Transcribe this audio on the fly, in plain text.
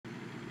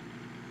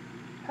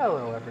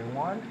Hello,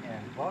 everyone,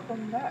 and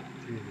welcome back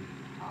to the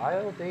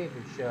Kyle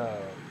David Show,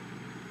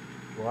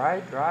 where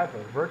I drive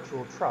a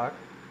virtual truck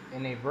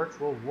in a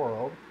virtual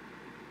world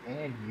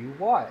and you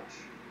watch.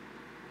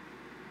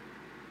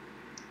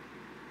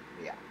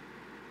 Yeah.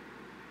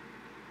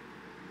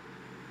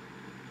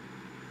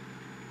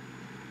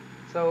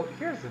 So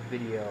here's a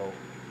video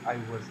I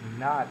was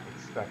not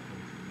expecting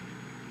to make.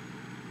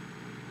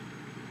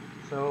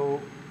 So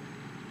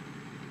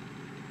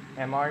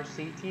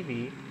MRC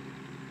TV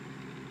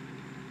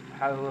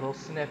had a little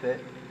snippet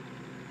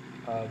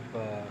of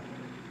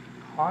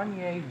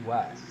Kanye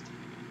West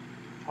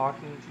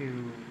talking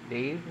to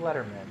Dave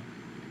Letterman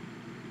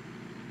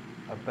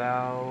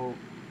about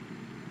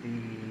the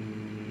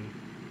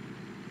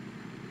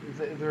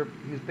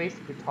he was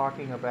basically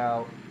talking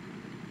about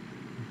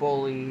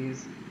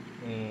bullies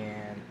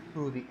and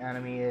who the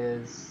enemy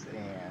is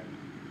and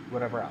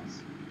whatever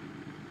else.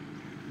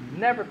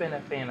 Never been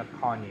a fan of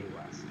Kanye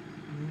West.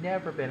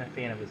 Never been a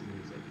fan of his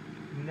music.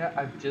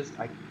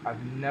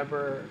 I've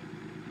never,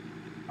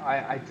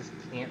 I just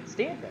can't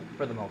stand him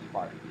for the most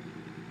part.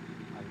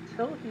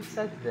 Until he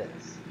said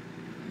this.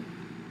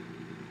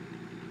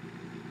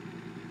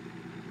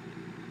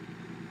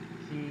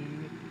 He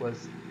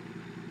was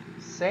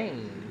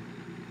saying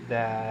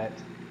that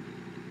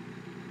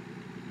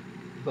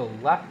the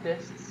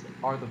leftists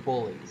are the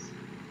bullies.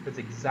 That's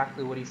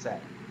exactly what he said.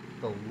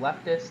 The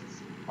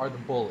leftists are the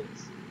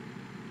bullies.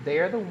 They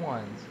are the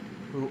ones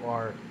who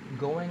are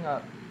going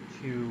up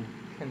to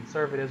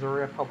conservatives or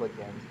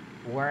Republicans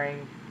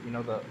wearing,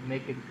 the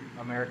Make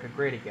America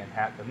Great Again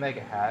hat, the MAGA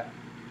hat,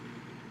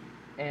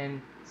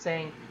 and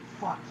saying,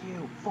 fuck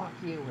you,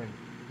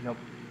 and,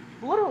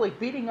 literally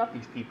beating up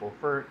these people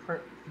for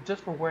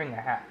just for wearing a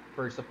hat,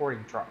 for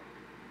supporting Trump.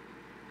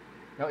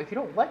 Now, if you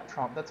don't like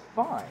Trump, that's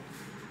fine.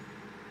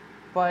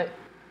 But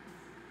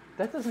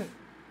that doesn't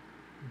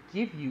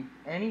give you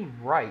any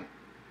right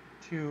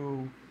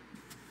to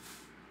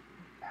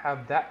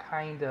have that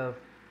kind of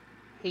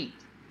hate.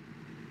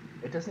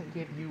 It doesn't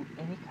give you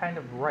any kind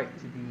of right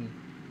to be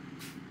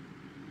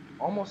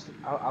almost,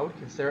 I would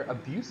consider,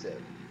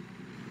 abusive.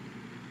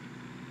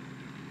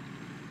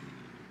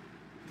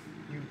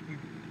 You,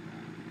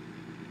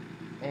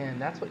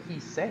 and that's what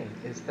he's saying,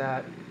 is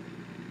that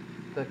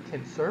the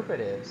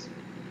conservatives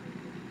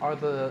are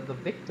the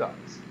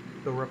victims.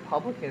 The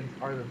Republicans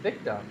are the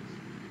victims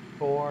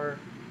for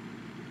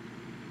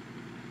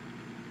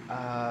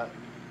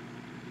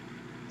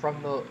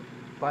from the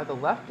by the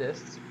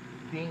leftists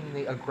being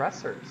the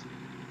aggressors.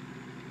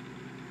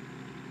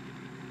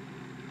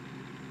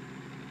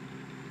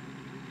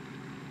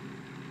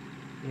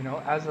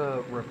 As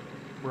a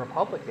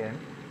Republican,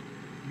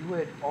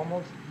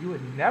 you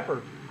would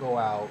never go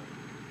out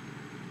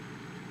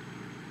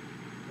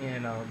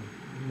in a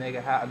mega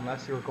hat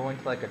unless you were going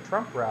to like a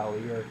Trump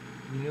rally or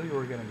you knew you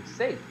were going to be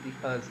safe,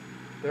 because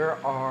there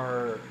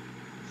are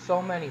so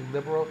many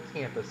liberal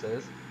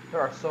campuses,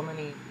 there are so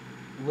many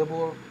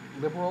liberal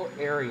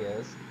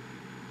areas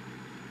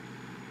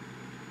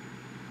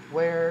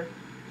where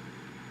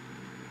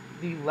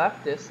the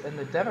leftists and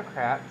the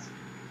Democrats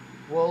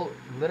will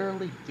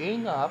literally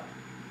gang up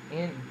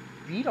and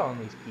beat on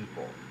these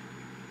people.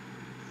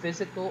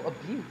 Physical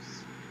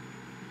abuse.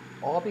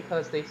 All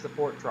because they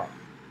support Trump.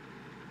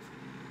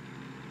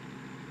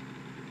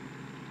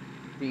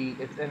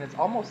 It's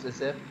almost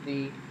as if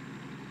the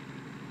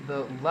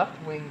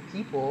left-wing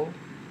people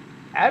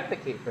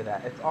advocate for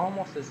that. It's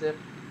almost as if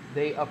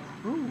they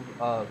approve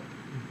of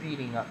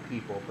beating up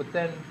people, but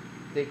then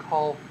they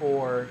call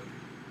for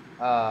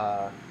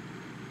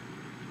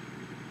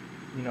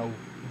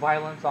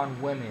violence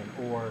on women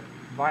or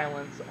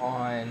violence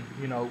on,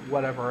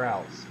 whatever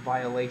else,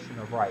 violation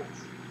of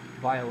rights,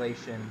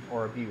 violation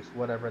or abuse,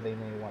 whatever they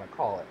may want to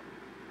call it.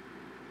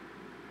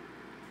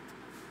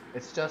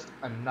 It's just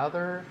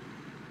another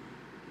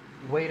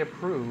way to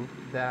prove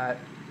that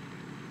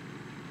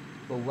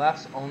the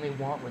lefts only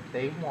want what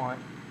they want,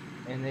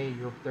 and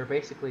they're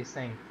basically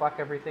saying fuck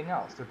everything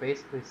else. They're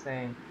basically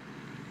saying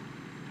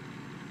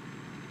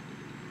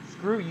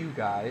screw you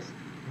guys,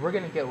 we're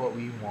gonna get what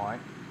we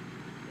want,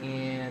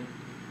 and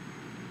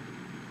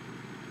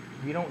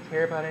we don't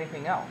care about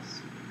anything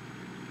else.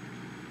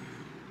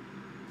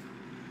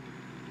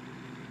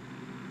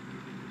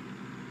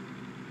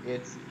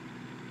 It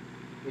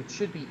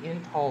should be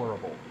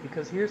intolerable,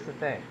 because here's the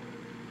thing.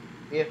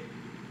 If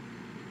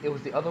it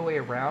was the other way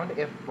around,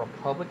 if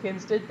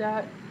Republicans did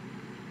that,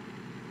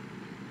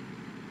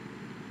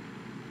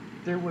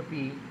 there would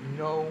be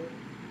no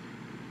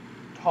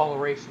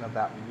toleration of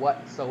that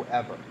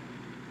whatsoever.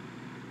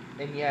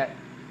 And yet,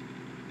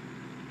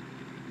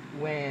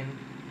 when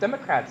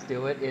Democrats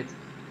do it, it's,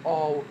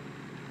 oh,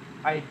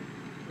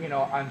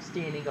 I'm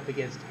standing up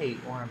against hate,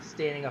 or I'm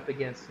standing up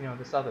against,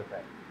 this other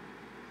thing.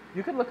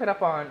 You can look it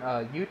up on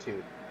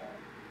YouTube.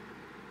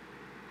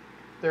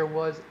 There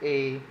was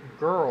a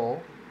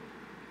girl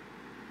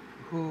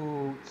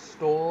who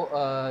stole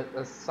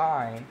a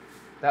sign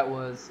that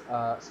was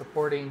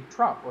supporting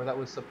Trump, or that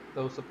was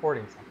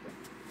supporting something.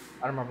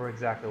 I don't remember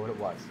exactly what it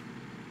was.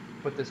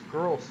 But this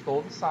girl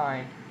stole the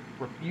sign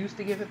refused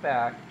to give it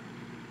back,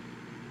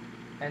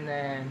 and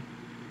then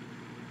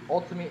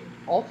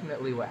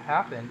ultimately what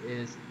happened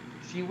is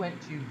she went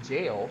to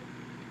jail,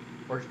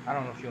 or I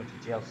don't know if she went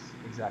to jail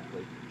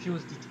exactly. She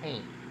was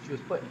detained. She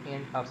was put in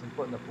handcuffs and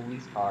put in the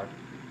police car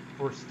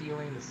for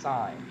stealing the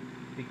sign,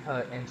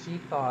 and she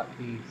thought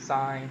the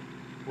sign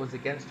was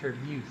against her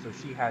views, so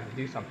she had to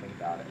do something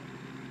about it.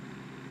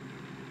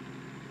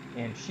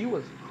 And she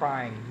was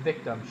crying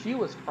victim. She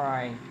was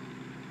crying,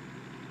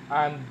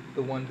 I'm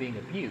the one being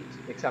abused.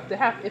 Except if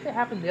it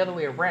happened the other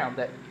way around,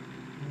 that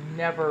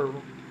never.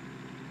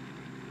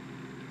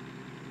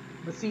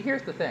 But see,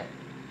 here's the thing: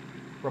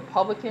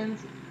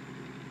 Republicans,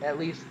 at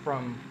least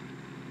from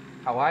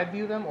how I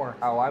view them or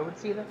how I would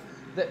see them,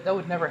 that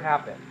would never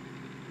happen.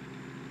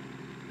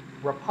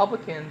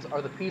 Republicans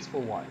are the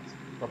peaceful ones.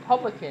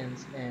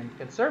 Republicans and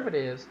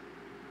conservatives,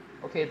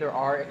 okay, there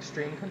are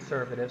extreme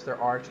conservatives, there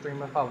are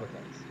extreme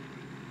Republicans.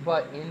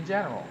 But in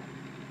general,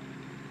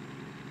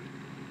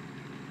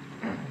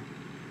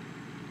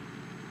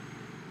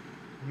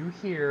 you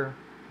hear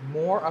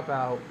more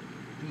about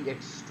the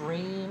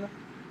extreme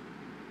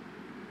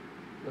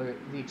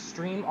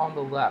on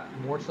the left,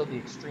 more so the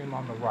extreme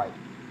on the right.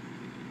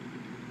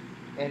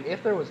 And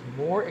if there was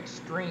more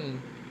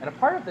extreme, and a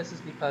part of this is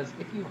because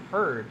if you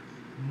heard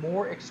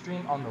more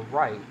extreme on the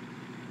right,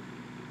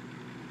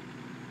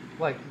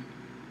 like,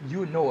 you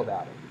would know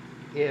about it.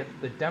 If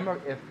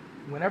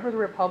whenever the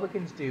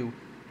Republicans do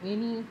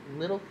any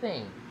little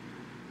thing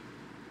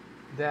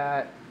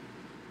that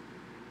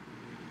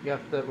if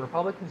the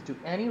Republicans do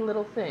any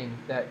little thing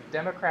that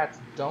Democrats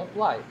don't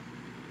like,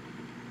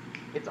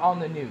 it's on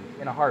the news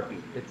in a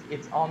heartbeat.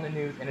 It's on the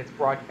news and it's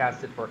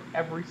broadcasted for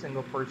every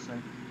single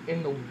person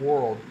in the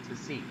world to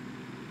see.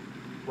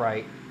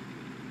 Right?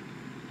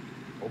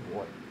 Oh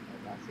boy, I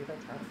did not see that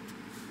turn.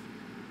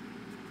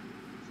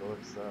 So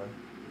let's do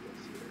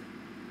this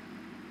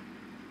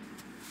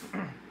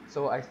here.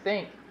 So I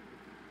think,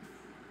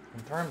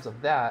 in terms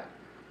of that,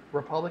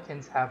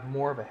 Republicans have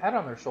more of a head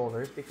on their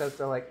shoulders because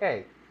they're like,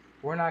 hey,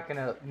 we're not going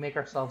to make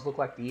ourselves look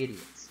like the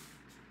idiots,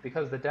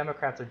 because the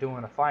Democrats are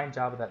doing a fine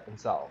job of that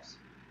themselves.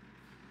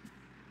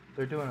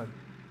 They're doing a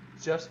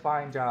just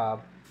fine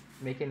job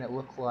making it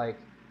look like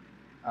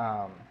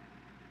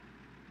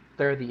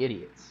they're the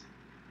idiots.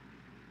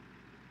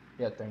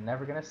 Yet they're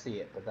never going to see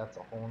it, but that's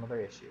a whole other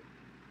issue.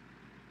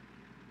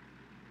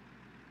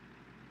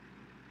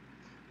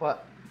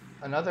 But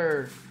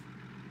another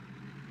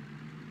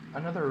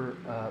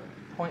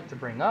point to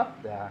bring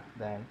up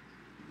then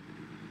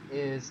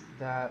is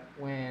that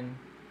when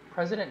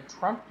President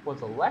Trump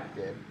was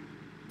elected,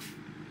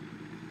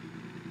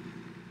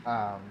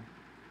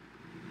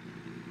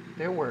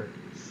 there were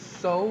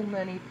so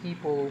many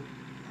people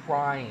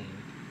crying.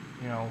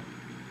 You know,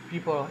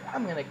 people are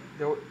like,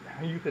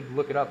 you could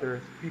look it up.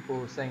 There's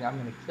people saying, I'm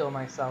going to kill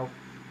myself.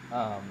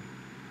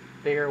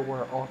 There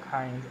were all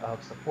kinds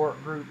of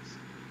support groups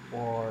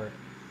or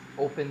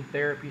open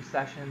therapy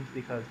sessions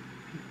because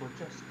people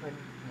just couldn't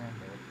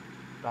handle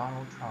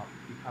Donald Trump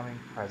becoming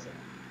president.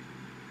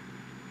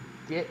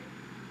 Get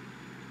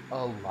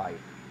a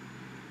life.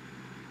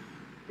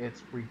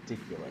 It's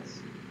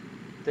ridiculous.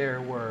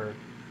 There were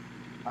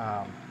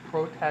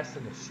protests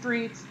in the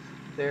streets.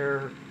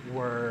 There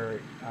were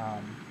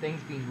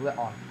things being lit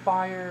on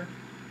fire.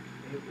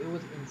 It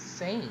was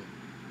insane.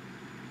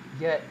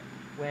 Yet,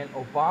 when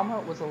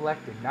Obama was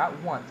elected, not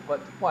once,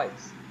 but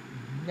twice,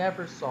 you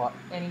never saw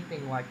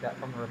anything like that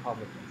from the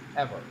Republicans,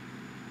 ever.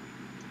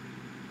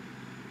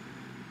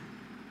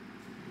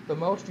 The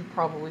most you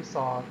probably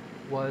saw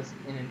was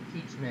an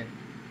impeachment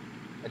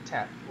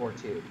attempt or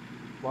two.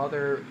 While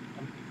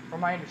from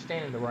my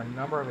understanding, there were a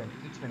number of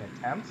impeachment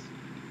attempts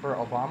for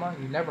Obama,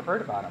 you never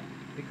heard about them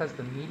because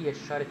the media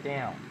shut it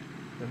down.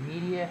 The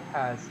media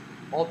has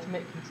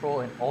ultimate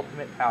control and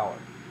ultimate power.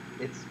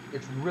 It's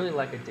really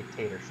like a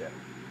dictatorship.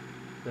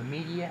 The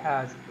media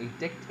has a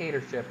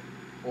dictatorship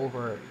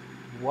over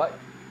what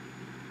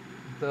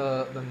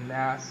the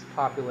mass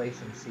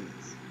population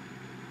sees.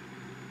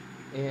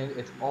 And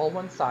it's all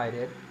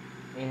one-sided,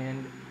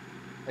 and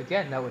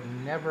again, that would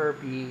never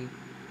be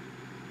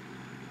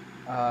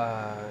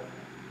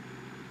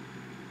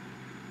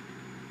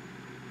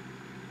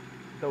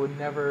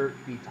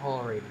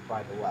tolerated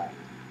by the left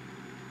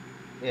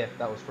if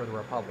that was for the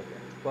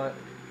Republicans. But,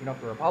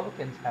 if the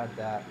Republicans had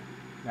that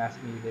mass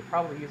media, they'd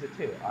probably use it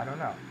too. I don't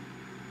know.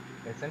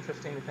 It's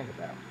interesting to think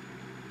about.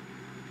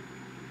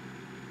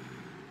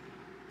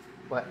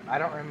 But I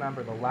don't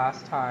remember the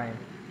last time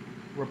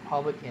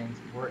Republicans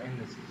were in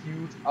this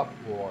huge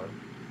uproar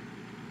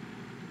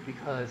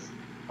because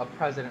a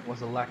president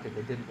was elected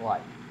they didn't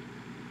like.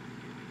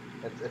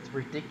 It's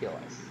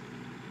ridiculous.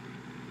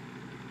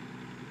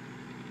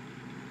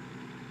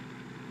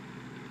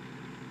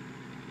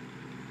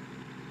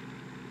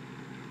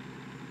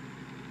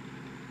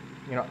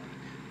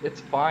 It's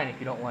fine if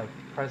you don't like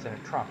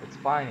President Trump. It's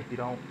fine if you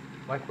don't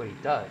like what he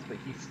does, but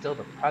he's still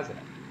the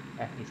president,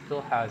 and he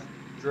still has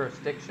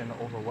jurisdiction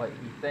over what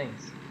he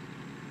thinks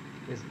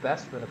is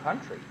best for the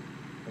country.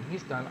 And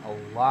he's done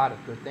a lot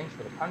of good things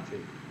for the country.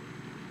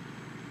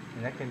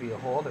 And that can be a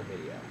whole other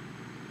video.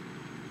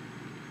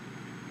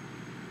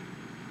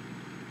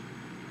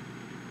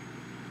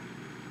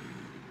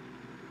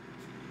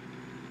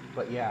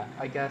 But yeah,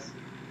 I guess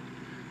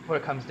what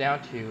it comes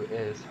down to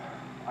is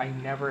I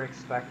never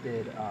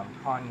expected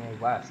Kanye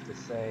West to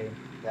say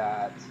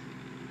that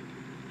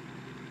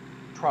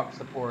Trump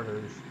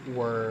supporters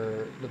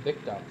were the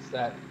victims,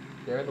 that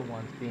they're the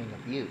ones being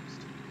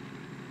abused.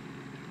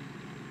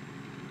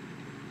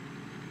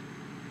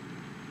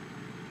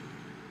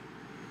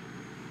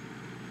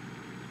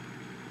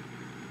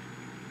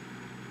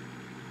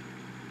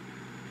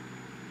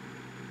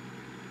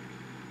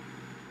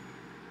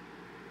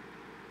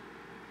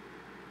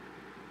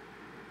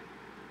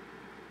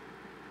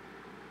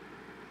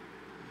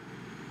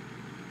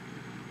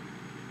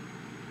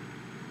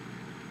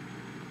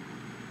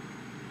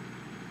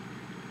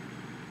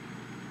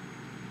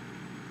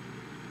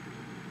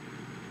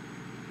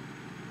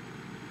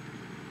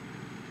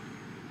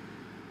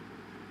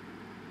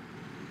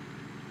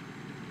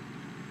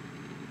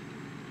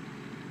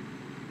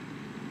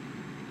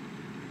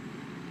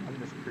 I'm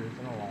just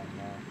cruising along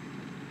now.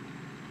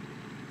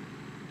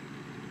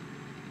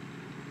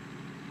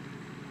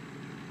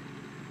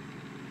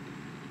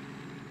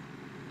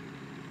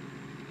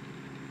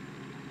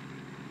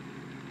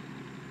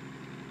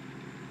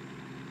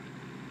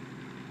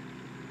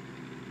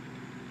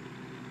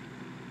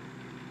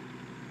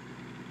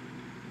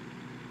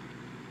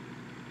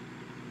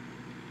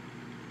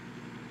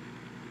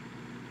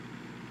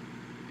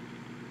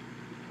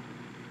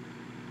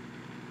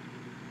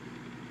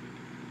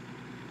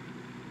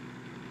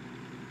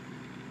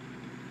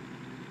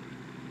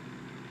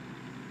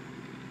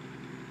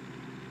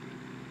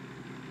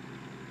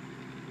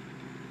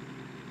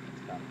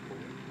 That's kind of cool.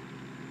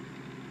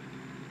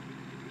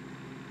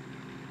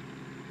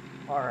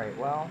 Alright,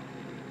 well,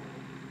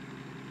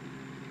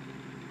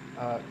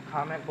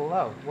 comment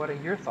below. What are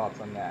your thoughts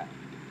on that?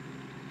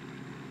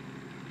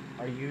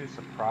 Are you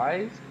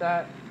surprised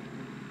that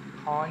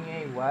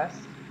Kanye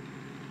West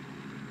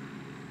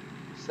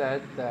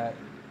said that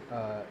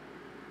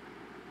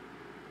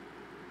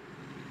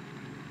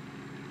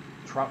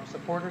Trump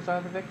supporters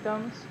are the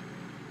victims?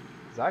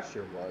 Because I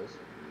sure was.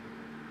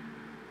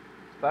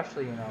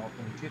 Especially, in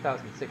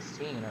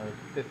 2016 or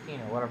 15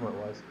 or whatever it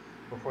was,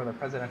 before the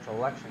presidential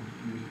election,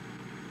 he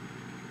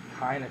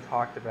kind of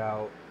talked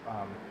about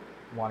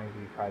wanting to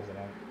be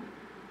president.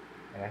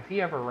 And if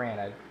he ever ran,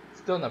 I'd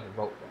still never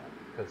vote for him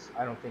because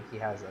I don't think he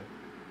has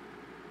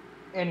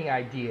any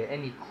idea,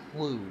 any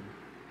clue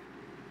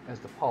as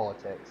to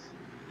politics.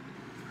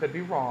 Could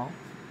be wrong.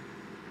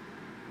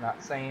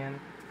 Not saying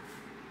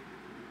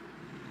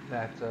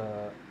that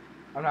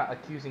I'm not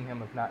accusing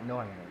him of not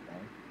knowing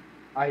anything.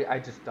 I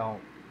just don't.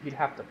 He'd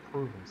have to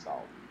prove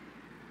himself.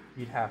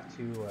 He'd have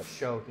to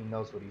show he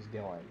knows what he's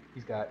doing.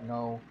 He's got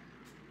no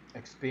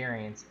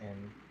experience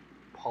in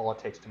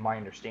politics, to my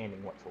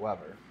understanding,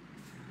 whatsoever.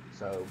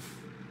 So,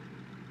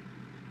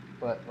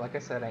 but like I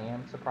said, I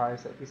am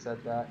surprised that he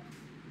said that.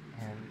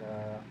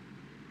 And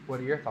what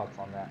are your thoughts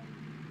on that?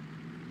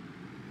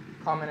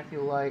 Comment if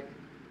you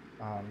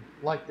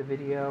like the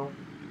video.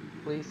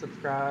 Please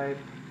subscribe,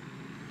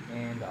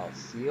 and I'll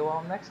see you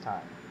all next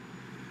time.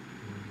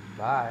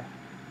 Bye.